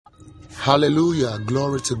Hallelujah.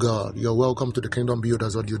 Glory to God. You're welcome to the Kingdom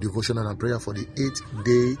Builders Audio Devotional and Prayer for the 8th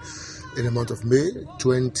day in the month of May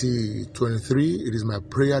 2023. It is my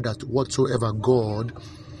prayer that whatsoever God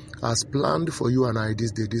has planned for you and I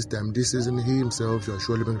this day, this time, this season, He Himself shall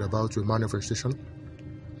surely bring about to a manifestation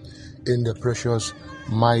in the precious,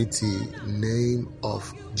 mighty name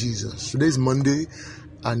of Jesus. Today is Monday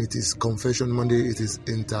and it is Confession Monday. It is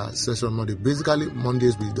Intercession Monday. Basically,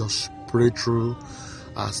 Mondays we just pray through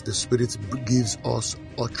as the Spirit gives us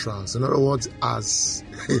utterance. In other words, as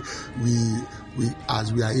we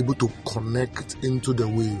are able to connect into the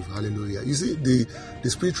wave. Hallelujah. You see, the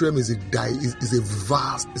spirit realm is a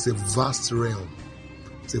vast realm.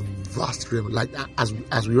 It's a vast realm. Like as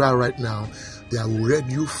we are right now, there are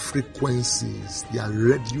radio frequencies. There are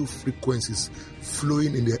radio frequencies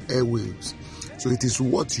flowing in the airwaves. So it is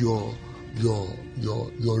what your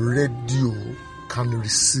radio can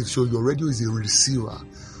receive. So your radio is a receiver.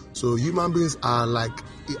 So human beings are like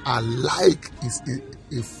a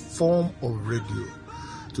form of radio.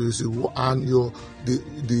 So you see, and the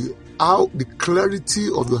clarity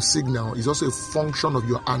of your signal is also a function of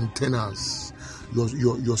your antennas,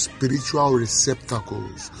 your spiritual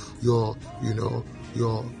receptacles, your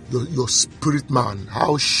spirit man,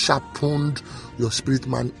 how sharpened your spirit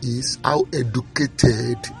man is, how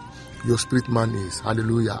educated your spirit man is.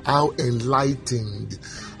 Hallelujah. How enlightened,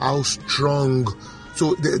 how strong.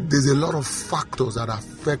 So there's a lot of factors that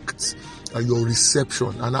affect your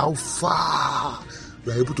reception and how far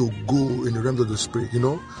you are able to go in the realms of the spirit. You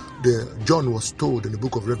know, John was told in the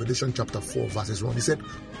book of Revelation chapter 4 verses 1, he said,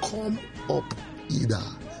 "Come up hither,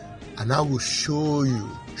 and I will show you."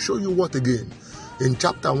 Show you what again? In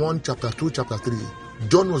chapter 1, chapter 2, chapter 3,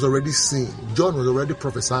 John was already seeing. John was already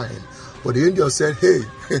prophesying. But the angel said, "Hey,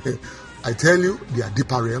 I tell you, there are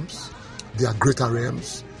deeper realms, there are greater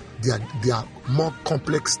realms, there are more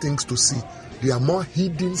complex things to see. There are more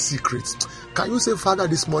hidden secrets." Can you say, "Father,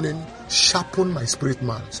 this morning, sharpen my spirit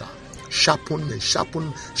man, sir. Sharpen me,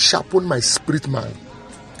 sharpen my spirit man.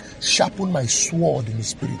 Sharpen my sword in the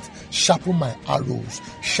spirit. Sharpen my arrows.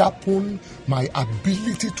 Sharpen my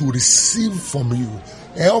ability to receive from you.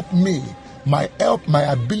 Help me, my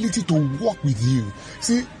ability to walk with you."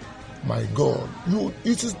 See, my God,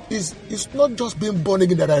 it's not just being born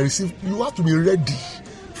again that I receive. You have to be ready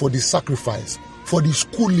for the sacrifice, for the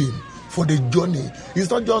schooling, for the journey. It's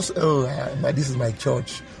not just, this is my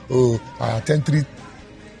church. I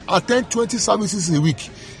attend 20 services a week.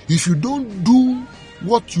 If you don't do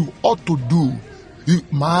what you ought to do,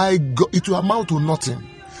 my God, it will amount to nothing.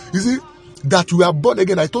 You see, that we are born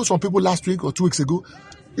again. I told some people last week or 2 weeks ago,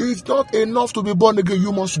 it's not enough to be born again.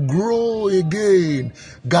 You must grow again.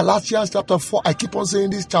 Galatians chapter 4. I keep on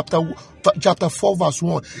saying this, chapter 4 verse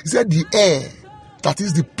 1. He said the heir, that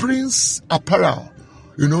is the prince apparel,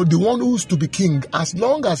 the one who's to be king, as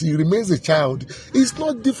long as he remains a child, is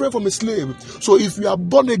not different from a slave. So if you are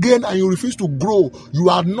born again and you refuse to grow, you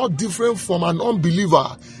are not different from an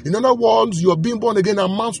unbeliever. In other words, your being born again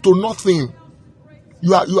amounts to nothing.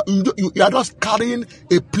 You are just carrying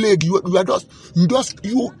a plague. You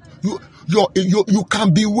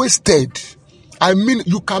can be wasted. I mean,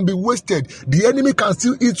 you can be wasted. The enemy can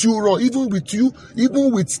still eat you raw, even with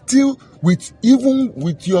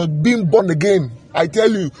your being born again. I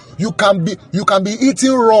tell you, you can be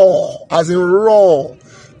eaten raw, as in raw.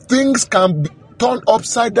 Things can be turned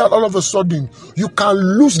upside down all of a sudden. You can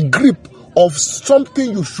lose grip of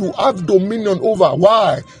something you should have dominion over.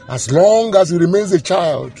 Why? As long as he remains a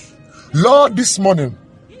child. Lord, this morning,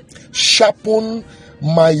 sharpen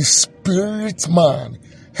my spirit man.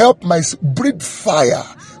 Help my breathe fire,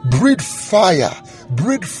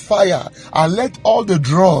 and let all the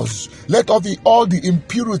dross, let all the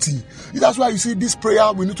impurity. That's why you see this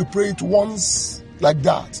prayer, we need to pray it once like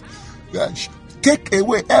that. Take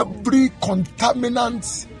away every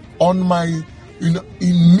contaminant on my, in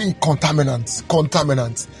me, contaminants,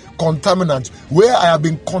 where I have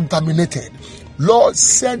been contaminated. Lord,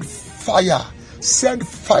 send fire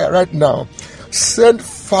right now. Send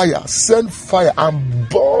fire and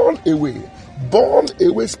burn away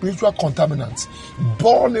spiritual contaminants.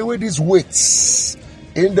 Burn away these weights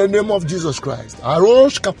in the name of Jesus Christ.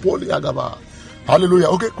 Hallelujah.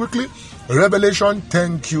 Okay, quickly. Revelation.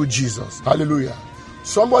 Thank you, Jesus. Hallelujah.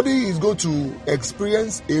 Somebody is going to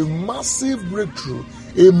experience a massive breakthrough,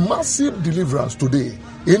 a massive deliverance today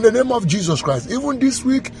in the name of Jesus Christ. Even this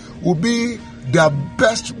week will be the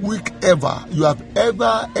best week ever you have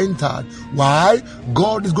ever entered. Why?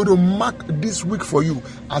 God is going to mark this week for you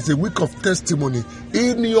as a week of testimony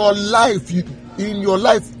in your life.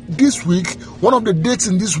 This week, one of the dates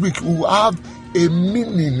in this week, we will have a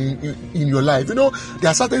meaning in your life. You know,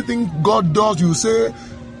 there are certain things God does. You say,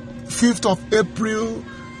 5th of April,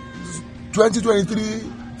 2023,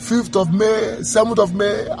 5th of May, 7th of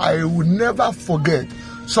May, I will never forget.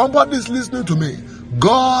 Somebody is listening to me.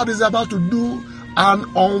 God is about to do an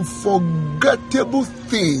unforgettable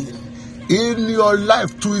thing in your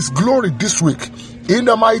life to His glory this week. In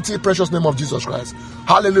the mighty, precious name of Jesus Christ.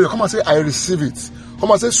 Hallelujah. Come and say, I receive it.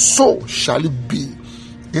 Come and say, so shall it be.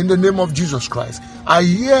 In the name of Jesus Christ. I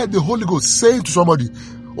hear the Holy Ghost saying to somebody,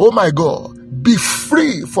 oh my God, be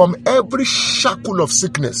free from every shackle of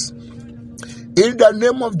sickness. In the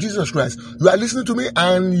name of Jesus Christ. You are listening to me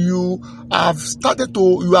and you have started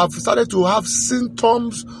to have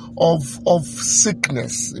symptoms of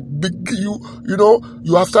sickness.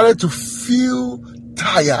 You have started to feel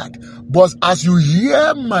tired. But as you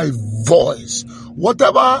hear my voice,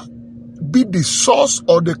 whatever be the source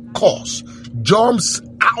or the cause jumps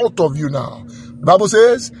out of you now. The Bible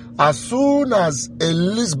says, as soon as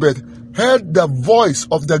Elizabeth heard the voice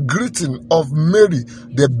of the greeting of Mary,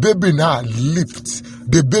 the baby in her leaped.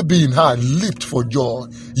 The baby in her leaped for joy.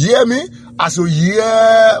 Hear me? As you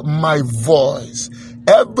hear my voice,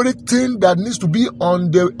 everything that needs to be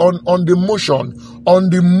on the motion, on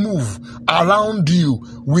the move, around you,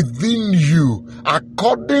 within you,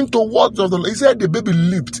 according to words of the Lord. He said the baby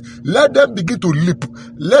leaped. Let them begin to leap.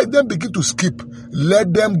 Let them begin to skip.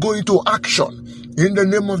 Let them go into action. In the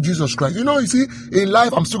name of Jesus Christ. You know, you see, in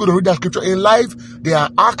life, I'm still going to read that scripture. In life, there are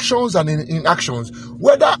actions and inactions.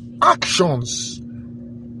 Whether actions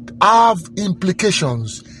have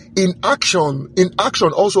implications, in action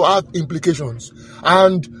also have implications.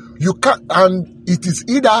 And it is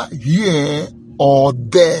either here or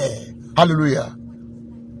there. Hallelujah.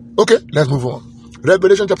 Okay, let's move on.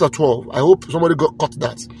 Revelation chapter 12. I hope somebody caught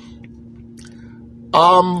that.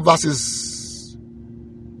 Verses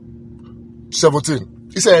 17.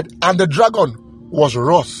 He said, and the dragon was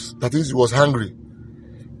wroth. That is, he was angry.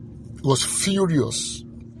 He was furious.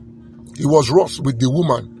 He was wroth with the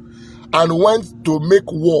woman and went to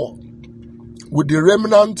make war with the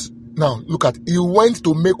remnant. Now, look at, he went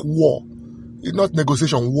to make war. It's not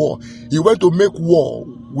negotiation, war. He went to make war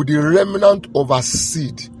with the remnant of her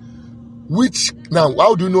seed. Which, now,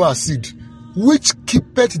 how do you know her seed? Which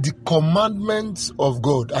keepeth the commandments of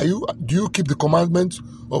God. Do you keep the commandments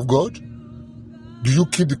of God? Do you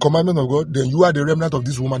keep the commandment of God? Then you are the remnant of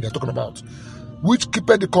this woman they're talking about. Which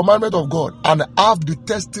keepeth the commandment of God and have the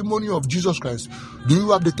testimony of Jesus Christ. Do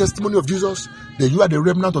you have the testimony of Jesus? Then you are the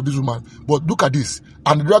remnant of this woman. But look at this.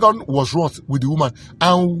 And the dragon was wroth with the woman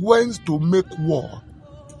and went to make war.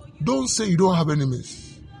 Don't say you don't have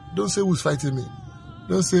enemies. Don't say who's fighting me.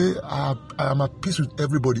 Don't say I am at peace with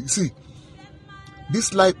everybody. See,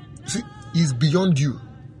 this life is beyond you.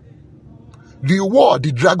 The war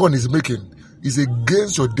the dragon is making is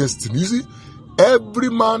against your destiny. You see, every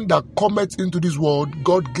man that cometh into this world,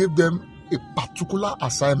 God gave them a particular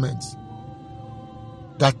assignment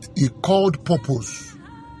that He called purpose.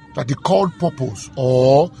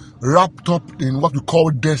 Or wrapped up in what we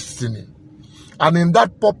call destiny. And in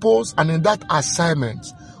that purpose and in that assignment,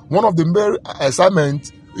 one of the main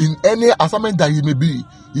assignments in any assignment that you may be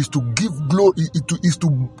is to give glory,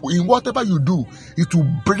 in whatever you do, it will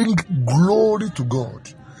bring glory to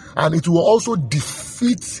God. And it will also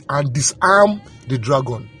defeat and disarm the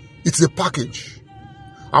dragon. It's a package.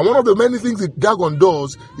 And one of the many things the dragon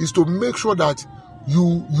does is to make sure that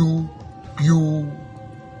you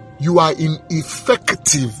are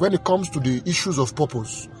ineffective when it comes to the issues of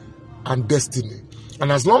purpose and destiny.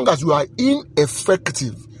 And as long as you are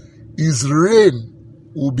ineffective, His reign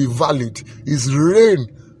will be valid. His reign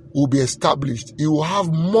will be established. He will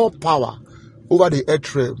have more power over the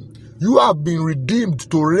earth realm. You have been redeemed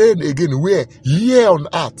to reign again. Where? Here on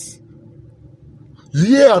earth.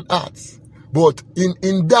 Here on earth. But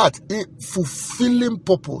in that, fulfilling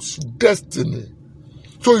purpose, destiny.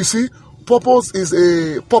 So you see, purpose is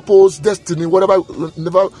a purpose, destiny,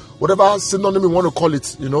 whatever synonym you want to call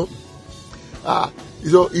it,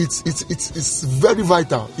 it's very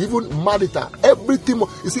vital. Even marital, everything.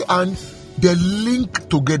 You see, and they're linked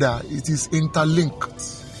together. It is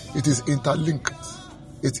interlinked.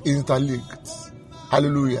 It's interlinked.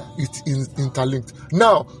 Hallelujah. It's interlinked.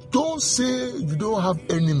 Now, don't say you don't have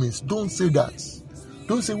enemies. Don't say that.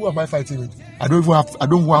 Don't say, who am I fighting with? I don't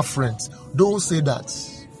have friends. Don't say that.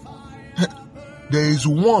 There is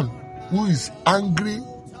one who is angry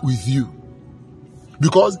with you.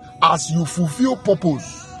 Because as you fulfill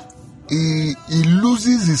purpose, he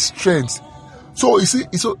loses his strength. So you see,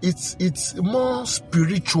 it's more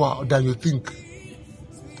spiritual than you think.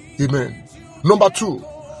 Amen. Number 2,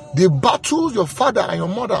 the battles your father and your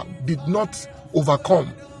mother did not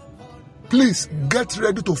overcome. Please get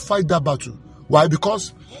ready to fight that battle. Why?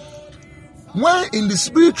 Because when in the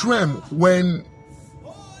spirit realm, when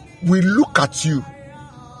we look at you,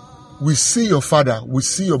 we see your father, we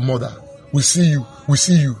see your mother, we see you, we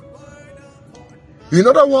see you. In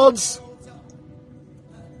other words,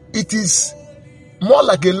 it is more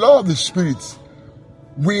like a law of the spirit.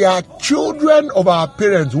 We are children of our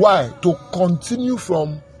parents. Why? To continue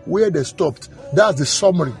from where they stopped. That's the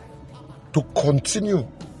summary. To continue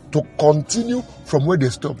from where they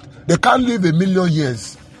stopped. They can't live 1,000,000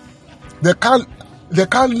 years. They can't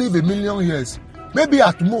live 1,000,000 years. Maybe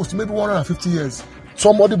at most, maybe 150 years.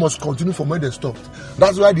 Somebody must continue from where they stopped.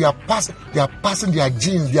 That's why they are passing their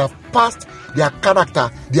genes, they have passed their character,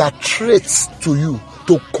 their traits to you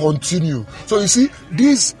to continue. So you see,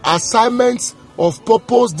 these assignments of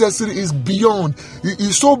purpose, destiny is beyond. It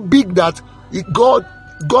is so big that God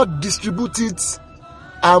distributed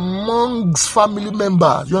amongst family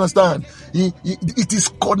members. You understand? It is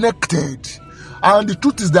connected. And the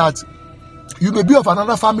truth is that you may be of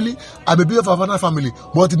another family, I may be of another family,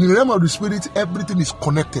 but in the realm of the spirit, everything is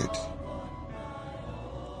connected.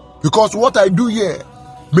 Because what I do here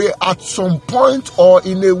may at some point or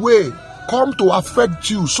in a way come to affect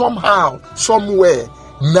you somehow, somewhere,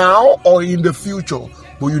 now or in the future.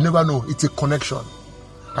 But you never know. It's a connection.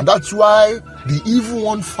 And that's why the evil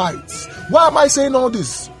one fights. Why am I saying all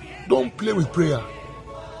this? Don't play with prayer.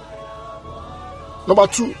 Number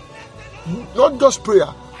 2, not just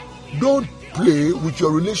prayer. Don't play with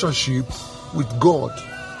your relationship with God.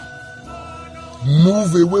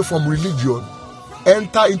 Move away from religion.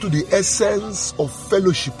 Enter into the essence of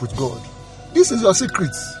fellowship with God. This is your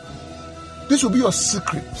secret. This will be your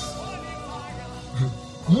secret.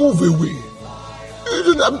 Move away.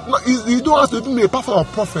 You don't have to be a prophet or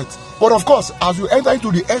prophet. But of course, as you enter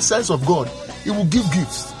into the essence of God, it will give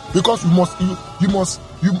gifts. Because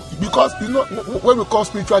because when we call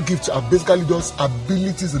spiritual gifts are basically those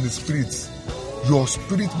abilities in the spirit. Your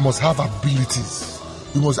spirit must have abilities.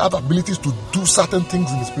 You must have abilities to do certain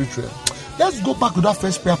things in the spiritual. Let's go back to that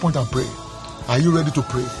first prayer point and pray. Are you ready to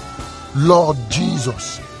pray? Lord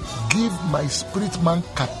Jesus, give my spirit man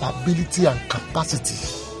capability and capacity.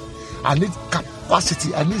 I need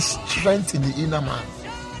capacity. I need strength in the inner man.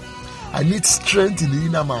 I need strength in the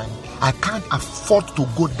inner man. I can't afford to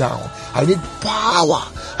go down. I need power.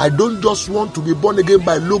 I don't just want to be born again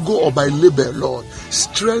by logo or by label, Lord.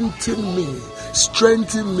 Strengthen me.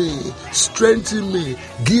 Strengthen me. Strengthen me.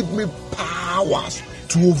 Give me powers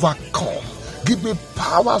to overcome. Give me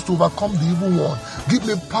powers to overcome the evil one. Give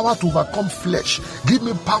me power to overcome flesh. Give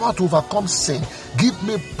me power to overcome sin. Give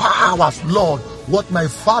me powers, Lord. What my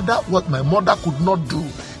father, what my mother could not do.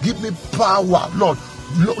 Give me power, Lord,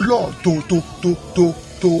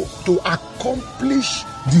 to accomplish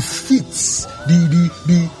the feats,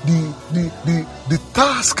 the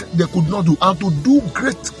task they could not do, and to do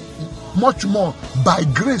much more by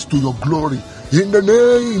grace to your glory. In the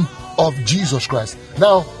name of Jesus Christ.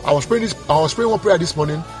 Now, I was praying one prayer this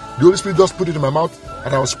morning. The Holy Spirit just put it in my mouth,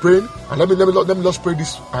 and I was praying. And let me just pray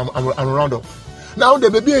this and round up. Now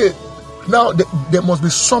there must be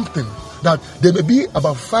something that there may be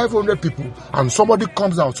about 500 people, and somebody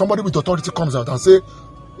with authority comes out and say,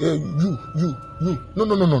 hey, you,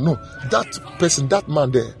 no. That person, that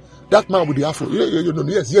man there, that man with the afro,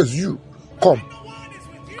 yes, you, come.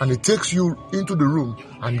 And he takes you into the room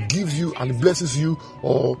and gives you and blesses you,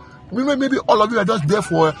 or maybe all of you are just there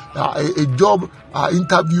for a job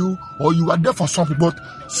interview, or you are there for something, but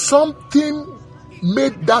something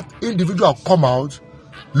made that individual come out,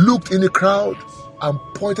 looked in the crowd, and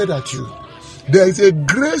pointed at you. There is a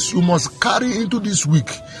grace you must carry into this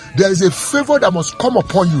week. There is a favor that must come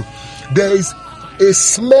upon you. There is a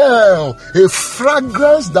smell, a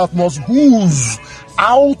fragrance that must ooze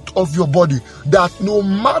out of your body, that no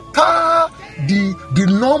matter the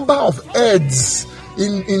number of heads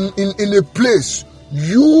in a place,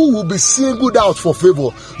 you will be singled out for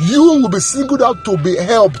favor. You will be singled out to be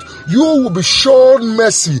helped. You will be shown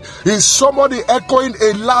mercy. Is somebody echoing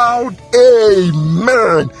a loud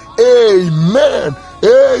amen? Amen.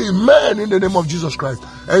 Amen in the name of Jesus Christ.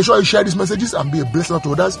 Ensure you share these messages and be a blessing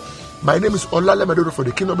to others. My name is Olale Madodo for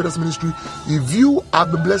the Kingdom Builders Ministry. If you have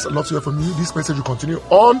been blessed, I'd love to hear from you. This message will continue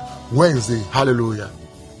on Wednesday. Hallelujah.